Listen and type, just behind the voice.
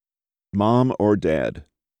Mom or dad,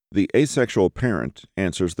 the asexual parent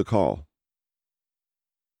answers the call.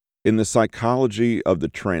 In The Psychology of the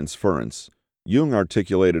Transference, Jung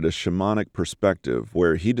articulated a shamanic perspective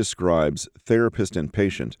where he describes therapist and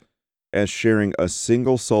patient as sharing a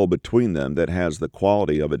single soul between them that has the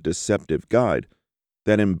quality of a deceptive guide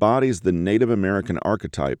that embodies the Native American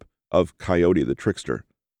archetype of Coyote the Trickster.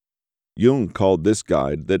 Jung called this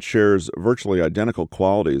guide that shares virtually identical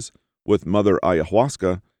qualities with Mother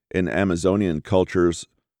Ayahuasca in Amazonian cultures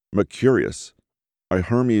Mercurius, a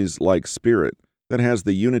Hermes-like spirit that has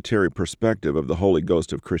the unitary perspective of the Holy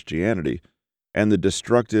Ghost of Christianity and the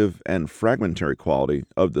destructive and fragmentary quality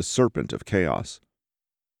of the Serpent of Chaos.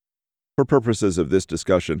 For purposes of this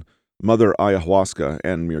discussion, Mother Ayahuasca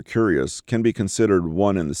and Mercurius can be considered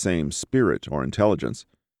one and the same spirit or intelligence,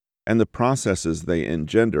 and the processes they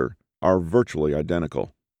engender are virtually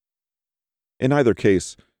identical. In either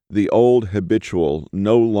case, the old, habitual,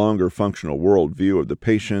 no longer functional worldview of the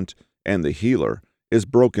patient and the healer is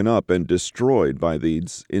broken up and destroyed by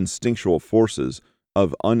these instinctual forces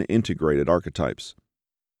of unintegrated archetypes.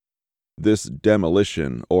 This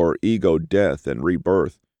demolition, or ego death and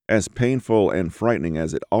rebirth, as painful and frightening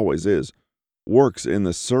as it always is, works in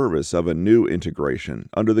the service of a new integration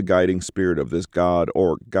under the guiding spirit of this god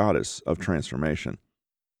or goddess of transformation.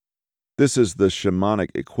 This is the shamanic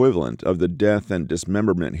equivalent of the death and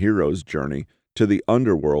dismemberment hero's journey to the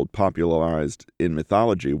underworld popularized in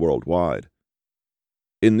mythology worldwide.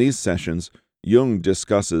 In these sessions, Jung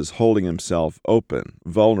discusses holding himself open,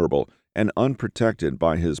 vulnerable, and unprotected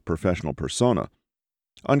by his professional persona,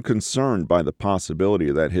 unconcerned by the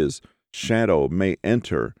possibility that his shadow may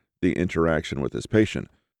enter the interaction with his patient,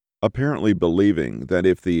 apparently believing that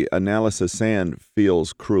if the analysand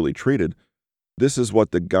feels cruelly treated, this is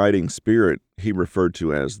what the guiding spirit he referred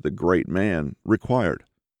to as the Great Man required.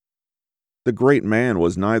 The Great Man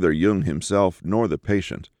was neither Jung himself nor the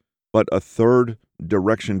patient, but a third,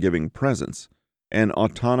 direction-giving presence, an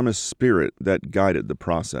autonomous spirit that guided the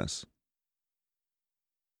process.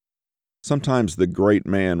 Sometimes the Great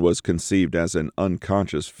Man was conceived as an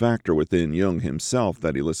unconscious factor within Jung himself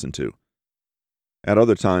that he listened to. At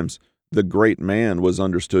other times, the Great Man was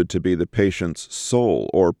understood to be the patient's soul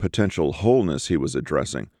or potential wholeness he was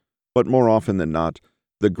addressing, but more often than not,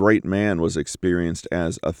 the Great Man was experienced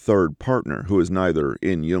as a third partner who is neither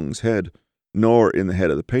in Jung's head nor in the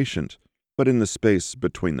head of the patient, but in the space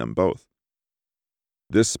between them both.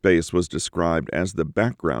 This space was described as the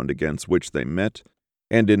background against which they met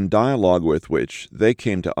and in dialogue with which they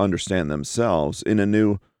came to understand themselves in a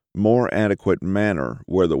new, more adequate manner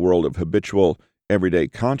where the world of habitual, everyday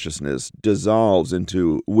consciousness dissolves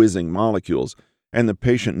into whizzing molecules and the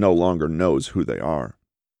patient no longer knows who they are.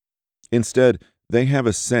 Instead, they have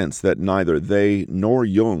a sense that neither they nor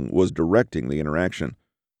Jung was directing the interaction.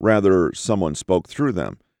 Rather, someone spoke through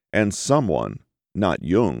them, and someone, not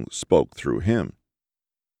Jung, spoke through him.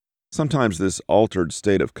 Sometimes this altered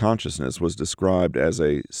state of consciousness was described as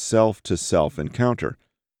a self-to-self encounter,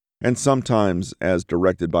 and sometimes as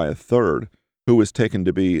directed by a third, who was taken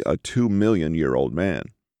to be a 2-million-year-old man.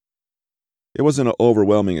 It was an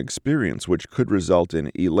overwhelming experience which could result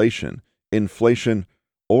in elation, inflation,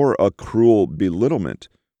 or a cruel belittlement,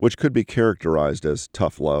 which could be characterized as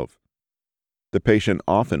tough love. The patient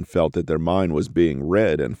often felt that their mind was being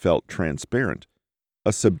read and felt transparent,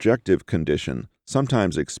 a subjective condition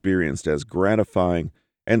sometimes experienced as gratifying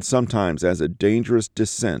and sometimes as a dangerous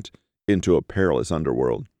descent into a perilous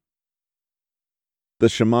underworld. The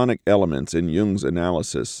shamanic elements in Jung's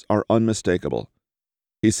analysis are unmistakable.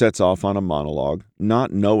 He sets off on a monologue,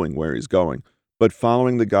 not knowing where he's going, but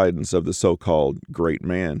following the guidance of the so-called Great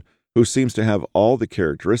Man, who seems to have all the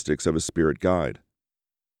characteristics of a spirit guide.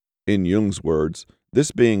 In Jung's words,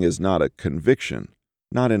 this being is not a conviction,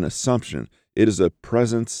 not an assumption, it is a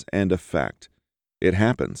presence and a fact. It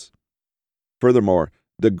happens. Furthermore,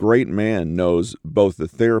 the Great Man knows both the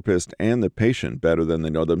therapist and the patient better than they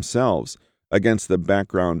know themselves, against the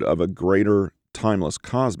background of a greater, timeless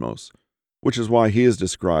cosmos, which is why he is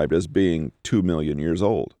described as being 2 million years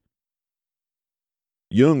old.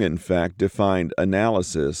 Jung, in fact, defined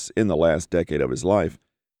analysis in the last decade of his life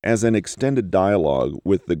as an extended dialogue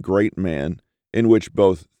with the Great Man in which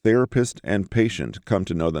both therapist and patient come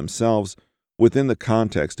to know themselves within the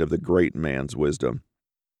context of the Great Man's wisdom.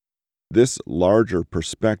 This larger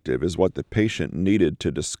perspective is what the patient needed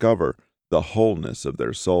to discover the wholeness of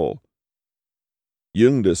their soul.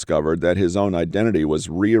 Jung discovered that his own identity was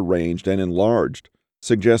rearranged and enlarged,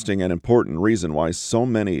 suggesting an important reason why so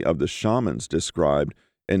many of the shamans described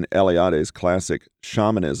in Eliade's classic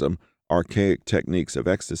Shamanism, Archaic Techniques of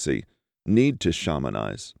Ecstasy, need to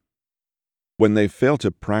shamanize. When they fail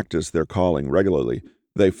to practice their calling regularly,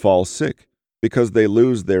 they fall sick because they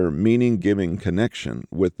lose their meaning-giving connection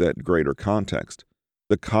with that greater context,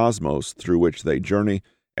 the cosmos through which they journey,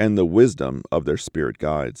 and the wisdom of their spirit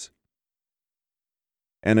guides.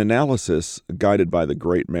 An analysis guided by the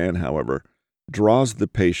great man, however, draws the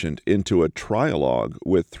patient into a trialogue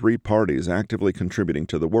with three parties actively contributing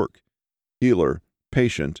to the work: healer,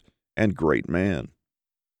 patient, and great man.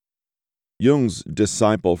 Jung's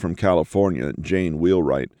disciple from California, Jane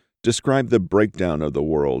Wheelwright, described the breakdown of the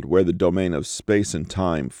world where the domain of space and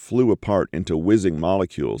time flew apart into whizzing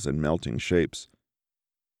molecules and melting shapes.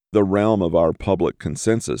 The realm of our public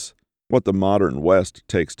consensus, what the modern West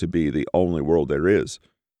takes to be the only world there is,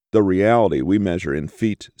 the reality we measure in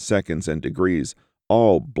feet, seconds, and degrees,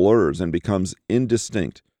 all blurs and becomes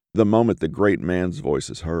indistinct the moment the great man's voice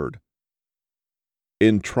is heard.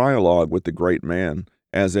 In trialogue with the great man,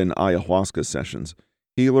 as in ayahuasca sessions,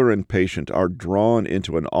 healer and patient are drawn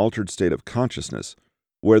into an altered state of consciousness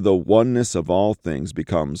where the oneness of all things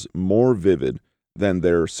becomes more vivid than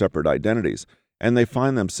their separate identities, and they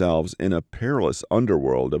find themselves in a perilous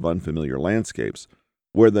underworld of unfamiliar landscapes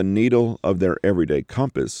where the needle of their everyday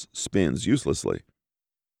compass spins uselessly.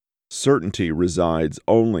 Certainty resides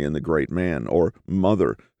only in the great man, or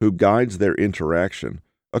mother, who guides their interaction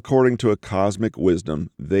according to a cosmic wisdom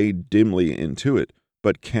they dimly intuit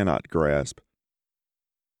but cannot grasp.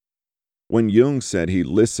 When Jung said he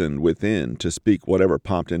listened within to speak whatever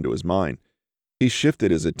popped into his mind, he shifted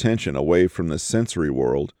his attention away from the sensory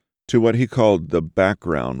world to what he called the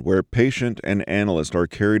background, where patient and analyst are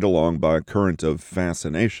carried along by a current of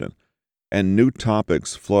fascination, and new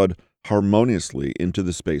topics flood harmoniously into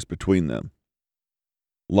the space between them.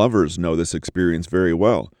 Lovers know this experience very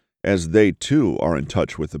well, as they too are in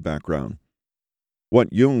touch with the background.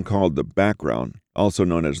 What Jung called the background, also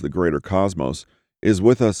known as the greater cosmos, is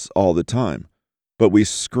with us all the time, but we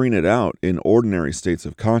screen it out in ordinary states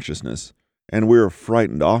of consciousness, and we're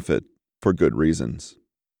frightened off it for good reasons.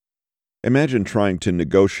 Imagine trying to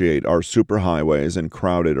negotiate our superhighways and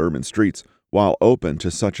crowded urban streets while open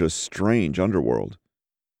to such a strange underworld.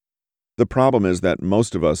 The problem is that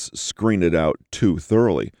most of us screen it out too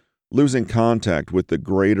thoroughly, losing contact with the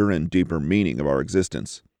greater and deeper meaning of our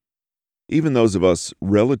existence. Even those of us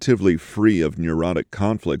relatively free of neurotic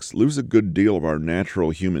conflicts lose a good deal of our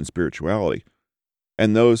natural human spirituality,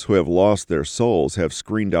 and those who have lost their souls have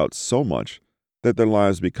screened out so much that their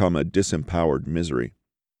lives become a disempowered misery.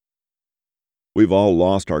 We've all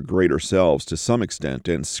lost our greater selves to some extent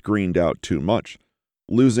and screened out too much,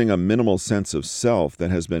 losing a minimal sense of self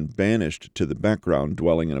that has been banished to the background,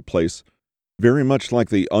 dwelling in a place very much like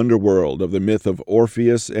the underworld of the myth of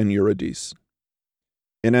Orpheus and Eurydice.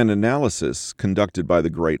 In an analysis conducted by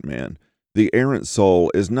the great man, the errant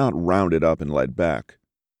soul is not rounded up and led back.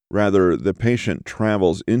 Rather, the patient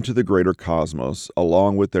travels into the greater cosmos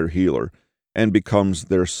along with their healer and becomes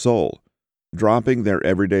their soul, dropping their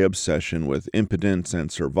everyday obsession with impotence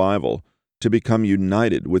and survival to become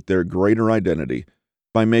united with their greater identity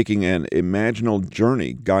by making an imaginal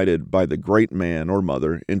journey guided by the great man or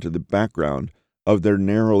mother into the background of their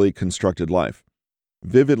narrowly constructed life,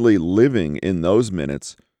 vividly living in those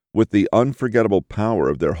minutes with the unforgettable power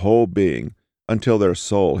of their whole being until their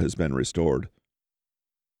soul has been restored.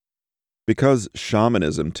 Because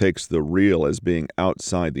shamanism takes the real as being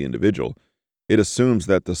outside the individual, it assumes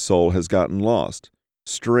that the soul has gotten lost,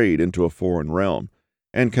 strayed into a foreign realm,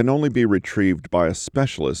 and can only be retrieved by a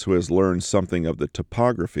specialist who has learned something of the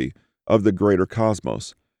topography of the greater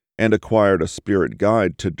cosmos and acquired a spirit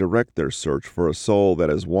guide to direct their search for a soul that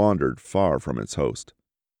has wandered far from its host.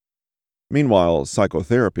 Meanwhile,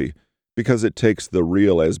 psychotherapy, because it takes the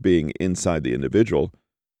real as being inside the individual,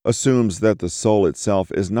 assumes that the soul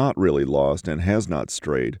itself is not really lost and has not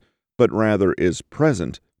strayed, but rather is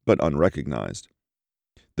present but unrecognized.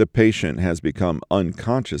 The patient has become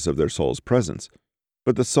unconscious of their soul's presence,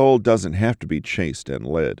 but the soul doesn't have to be chased and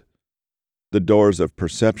led. The doors of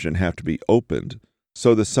perception have to be opened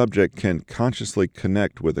so the subject can consciously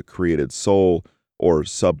connect with a created soul or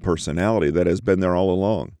subpersonality that has been there all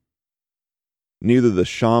along. Neither the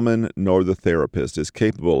shaman nor the therapist is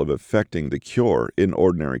capable of effecting the cure in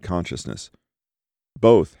ordinary consciousness.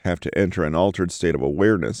 Both have to enter an altered state of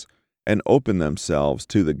awareness and open themselves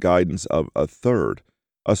to the guidance of a third,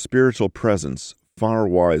 a spiritual presence far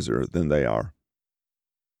wiser than they are.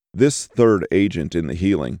 This third agent in the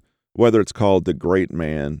healing, whether it's called the great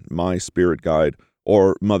man, my spirit guide,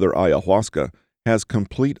 or Mother Ayahuasca, has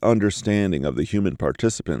complete understanding of the human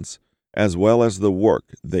participants as well as the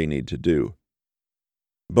work they need to do.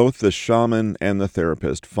 Both the shaman and the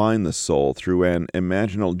therapist find the soul through an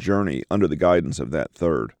imaginal journey under the guidance of that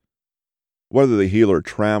third. Whether the healer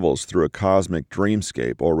travels through a cosmic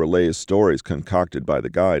dreamscape or relays stories concocted by the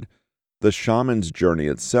guide, the shaman's journey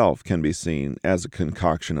itself can be seen as a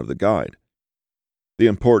concoction of the guide. The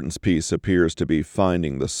importance piece appears to be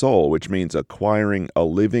finding the soul, which means acquiring a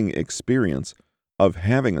living experience of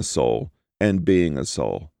having a soul and being a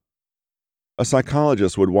soul. A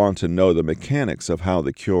psychologist would want to know the mechanics of how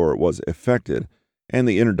the cure was effected and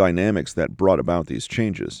the inner dynamics that brought about these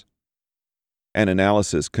changes. An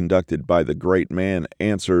analysis conducted by the great man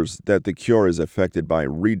answers that the cure is effected by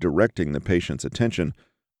redirecting the patient's attention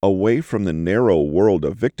away from the narrow world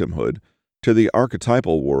of victimhood to the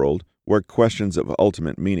archetypal world where questions of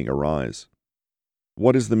ultimate meaning arise.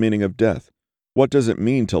 What is the meaning of death? What does it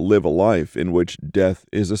mean to live a life in which death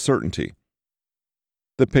is a certainty?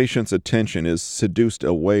 The patient's attention is seduced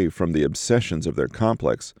away from the obsessions of their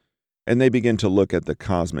complex, and they begin to look at the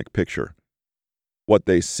cosmic picture. What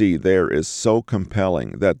they see there is so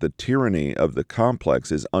compelling that the tyranny of the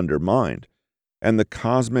complex is undermined, and the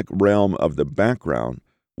cosmic realm of the background,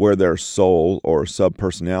 where their soul or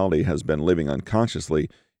subpersonality has been living unconsciously,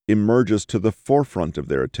 emerges to the forefront of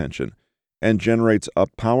their attention and generates a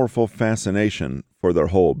powerful fascination for their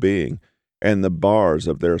whole being, and the bars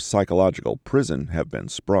of their psychological prison have been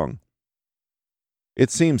sprung. It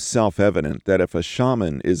seems self-evident that if a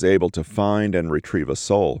shaman is able to find and retrieve a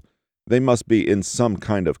soul, they must be in some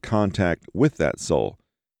kind of contact with that soul,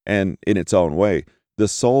 and in its own way, the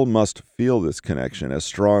soul must feel this connection as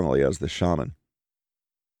strongly as the shaman.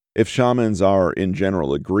 If shamans are in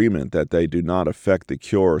general agreement that they do not effect the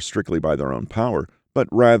cure strictly by their own power, but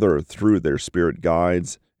rather through their spirit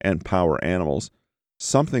guides and power animals,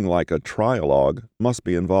 something like a trialogue must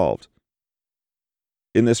be involved.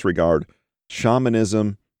 In this regard,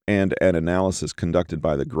 shamanism and an analysis conducted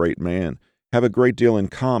by the great man have a great deal in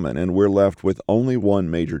common, and we're left with only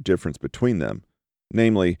one major difference between them,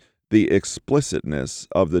 namely, the explicitness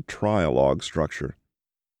of the trialogue structure.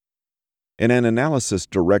 In an analysis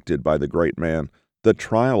directed by the great man, the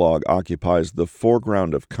trialogue occupies the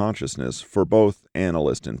foreground of consciousness for both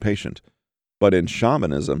analyst and patient, but in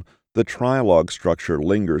shamanism, the trialogue structure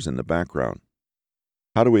lingers in the background.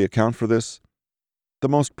 How do we account for this? The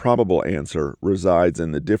most probable answer resides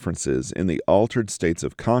in the differences in the altered states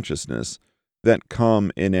of consciousness that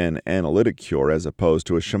come in an analytic cure as opposed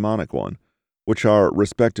to a shamanic one, which are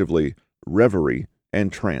respectively reverie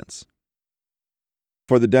and trance.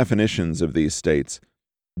 For the definitions of these states,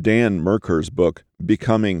 Dan Merker's book,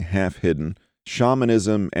 Becoming Half-Hidden,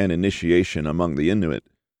 Shamanism and Initiation Among the Inuit,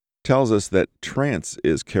 tells us that trance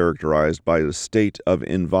is characterized by the state of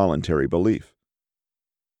involuntary belief.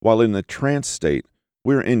 While in the trance state,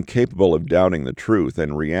 we're incapable of doubting the truth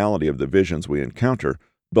and reality of the visions we encounter,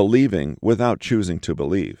 believing without choosing to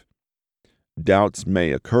believe. Doubts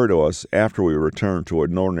may occur to us after we return to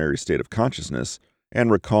an ordinary state of consciousness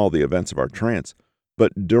and recall the events of our trance,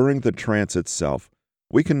 but during the trance itself,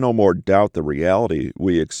 we can no more doubt the reality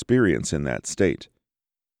we experience in that state.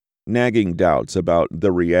 Nagging doubts about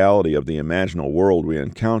the reality of the imaginal world we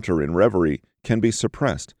encounter in reverie can be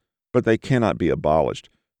suppressed, but they cannot be abolished,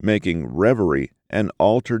 making reverie an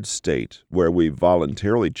altered state where we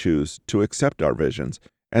voluntarily choose to accept our visions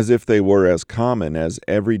as if they were as common as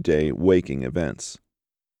everyday waking events.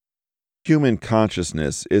 Human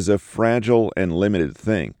consciousness is a fragile and limited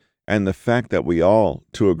thing, and the fact that we all,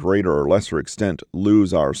 to a greater or lesser extent,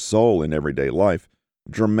 lose our soul in everyday life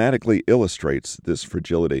dramatically illustrates this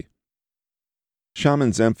fragility.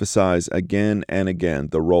 Shamans emphasize again and again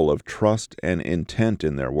the role of trust and intent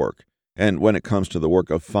in their work, and when it comes to the work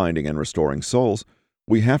of finding and restoring souls,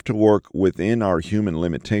 we have to work within our human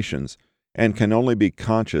limitations and can only be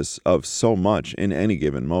conscious of so much in any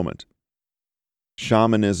given moment.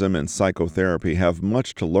 Shamanism and psychotherapy have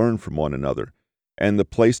much to learn from one another, and the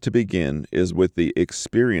place to begin is with the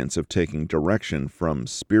experience of taking direction from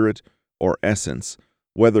spirit or essence,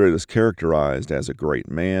 whether it is characterized as a great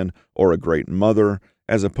man or a great mother,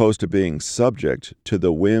 as opposed to being subject to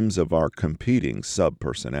the whims of our competing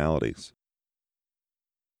subpersonalities.